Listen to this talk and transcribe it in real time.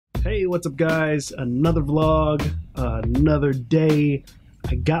Hey, what's up guys? Another vlog, another day.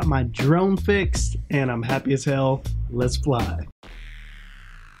 I got my drone fixed and I'm happy as hell. Let's fly.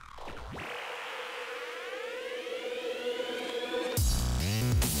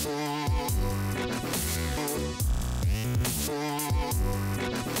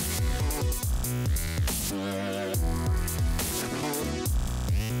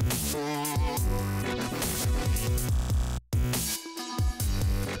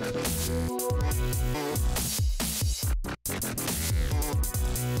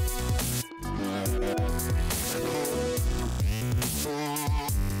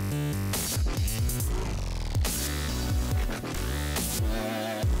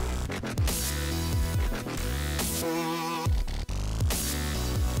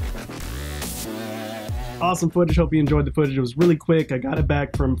 Awesome footage. Hope you enjoyed the footage. It was really quick. I got it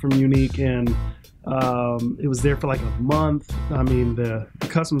back from Unique, and it was there for like a month. I mean, the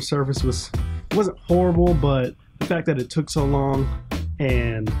customer service wasn't horrible, but the fact that it took so long,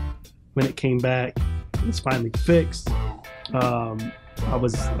 and when it came back, it was finally fixed. I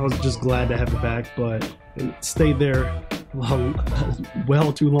was just glad to have it back, but it stayed there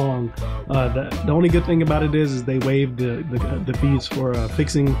well too long. The only good thing about it is they waived the fees for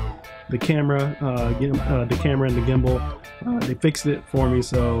fixing the camera, the camera and the gimbal. They fixed it for me,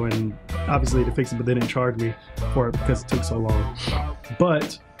 so, and obviously they fixed it, but they didn't charge me for it because it took so long.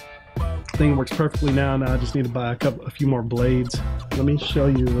 But the thing works perfectly now. Now I just need to buy a few more blades. Let me show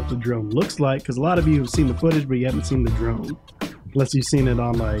you what the drone looks like, because a lot of you have seen the footage, but you haven't seen the drone, unless you've seen it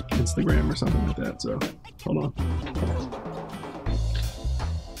on like Instagram or something like that. So hold on.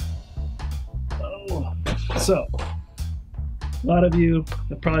 So a lot of you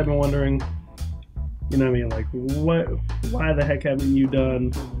have probably been wondering, you know what I mean, like, why the heck haven't you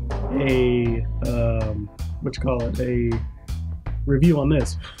done a a review on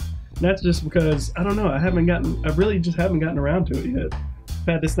this? And that's just because I don't know, I really just haven't gotten around to it yet. I've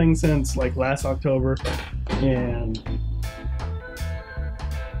had this thing since like last October, and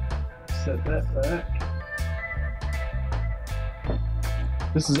set that back.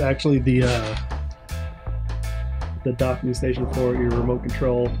 This is actually the docking station for your remote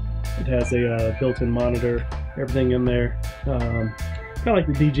control. It has a built-in monitor, everything in there. Kind of like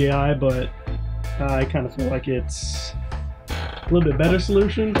the DJI, but I kind of feel like it's a little bit better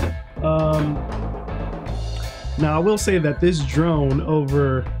solution. Now I will say that this drone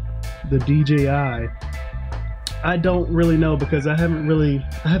over the DJI, I don't really know, because I've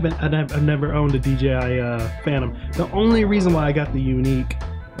never owned a DJI Phantom. The only reason why I got the Unique,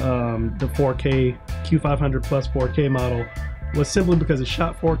 the 4K Q500 plus 4K model, was simply because it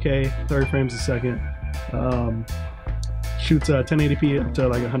shot 4K 30 frames a second, shoots 1080p up to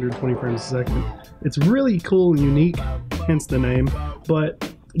like 120 frames a second. It's really cool and unique, hence the name, but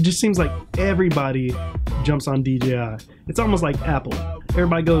it just seems like everybody jumps on DJI. It's almost like Apple.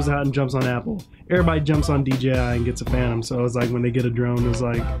 Everybody goes out and jumps on Apple. Everybody jumps on DJI and gets a Phantom. So it's like when they get a drone, it's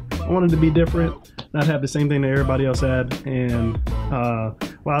like, I wanted to be different, not have the same thing that everybody else had. And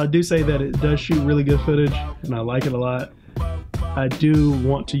while I do say that it does shoot really good footage and I like it a lot, I do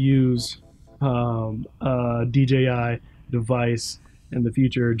want to use a DJI device in the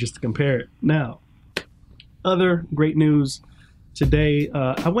future just to compare it. Now, other great news today,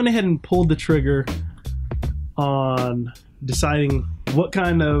 I went ahead and pulled the trigger on deciding what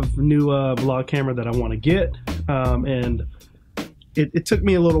kind of new vlog camera that I want to get, and it took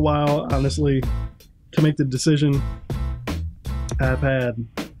me a little while, honestly, to make the decision. I've had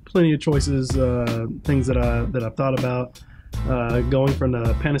plenty of choices, things that I've thought about, going from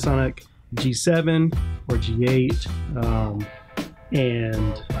the Panasonic G7 or G8,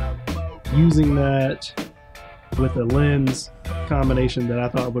 and using that with a lens combination that I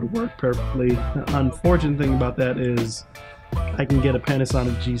thought would work perfectly. The unfortunate thing about that is I can get a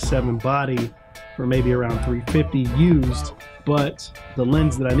Panasonic G7 body for maybe around $350 used, but the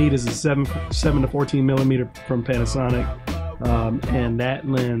lens that I need is a 7 to 14 millimeter from Panasonic, and that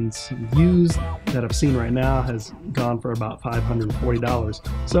lens used that I've seen right now has gone for about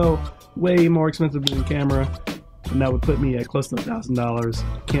 $540. So way more expensive than the camera, and that would put me at close to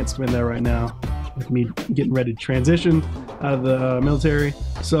 $1,000. Can't spend that right now with me getting ready to transition out of the military.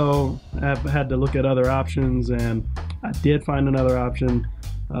 So I've had to look at other options, and I did find another option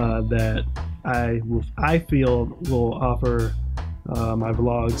that I feel will offer my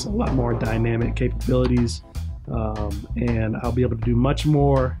vlogs a lot more dynamic capabilities, and I'll be able to do much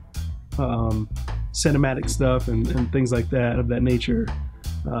more cinematic stuff and things like that, of that nature,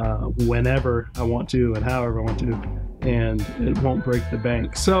 whenever I want to and however I want to, and it won't break the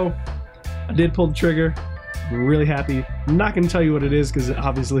bank. So I did pull the trigger, Really happy. I'm not going to tell you what it is because it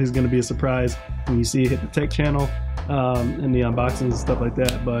obviously is going to be a surprise when you see it hit the tech channel and the unboxings and stuff like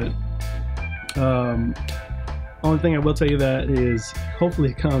that. But only thing I will tell you that is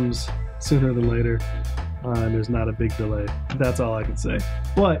hopefully it comes sooner than later and there's not a big delay. That's all I can say.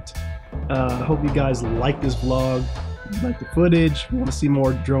 But I hope you guys like this vlog, like the footage, want to see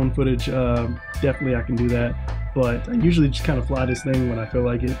more drone footage. Definitely I can do that. But I usually just kind of fly this thing when I feel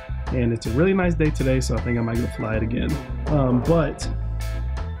like it. And it's a really nice day today, so I think I might go fly it again. But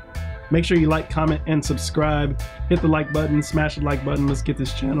make sure you like, comment, and subscribe. Hit the like button, smash the like button. Let's get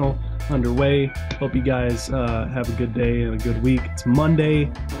this channel underway. Hope you guys have a good day and a good week. It's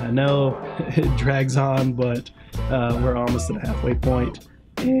Monday. I know it drags on, but we're almost at a halfway point.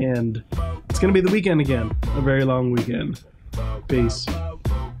 And it's going to be the weekend again. A very long weekend. Peace.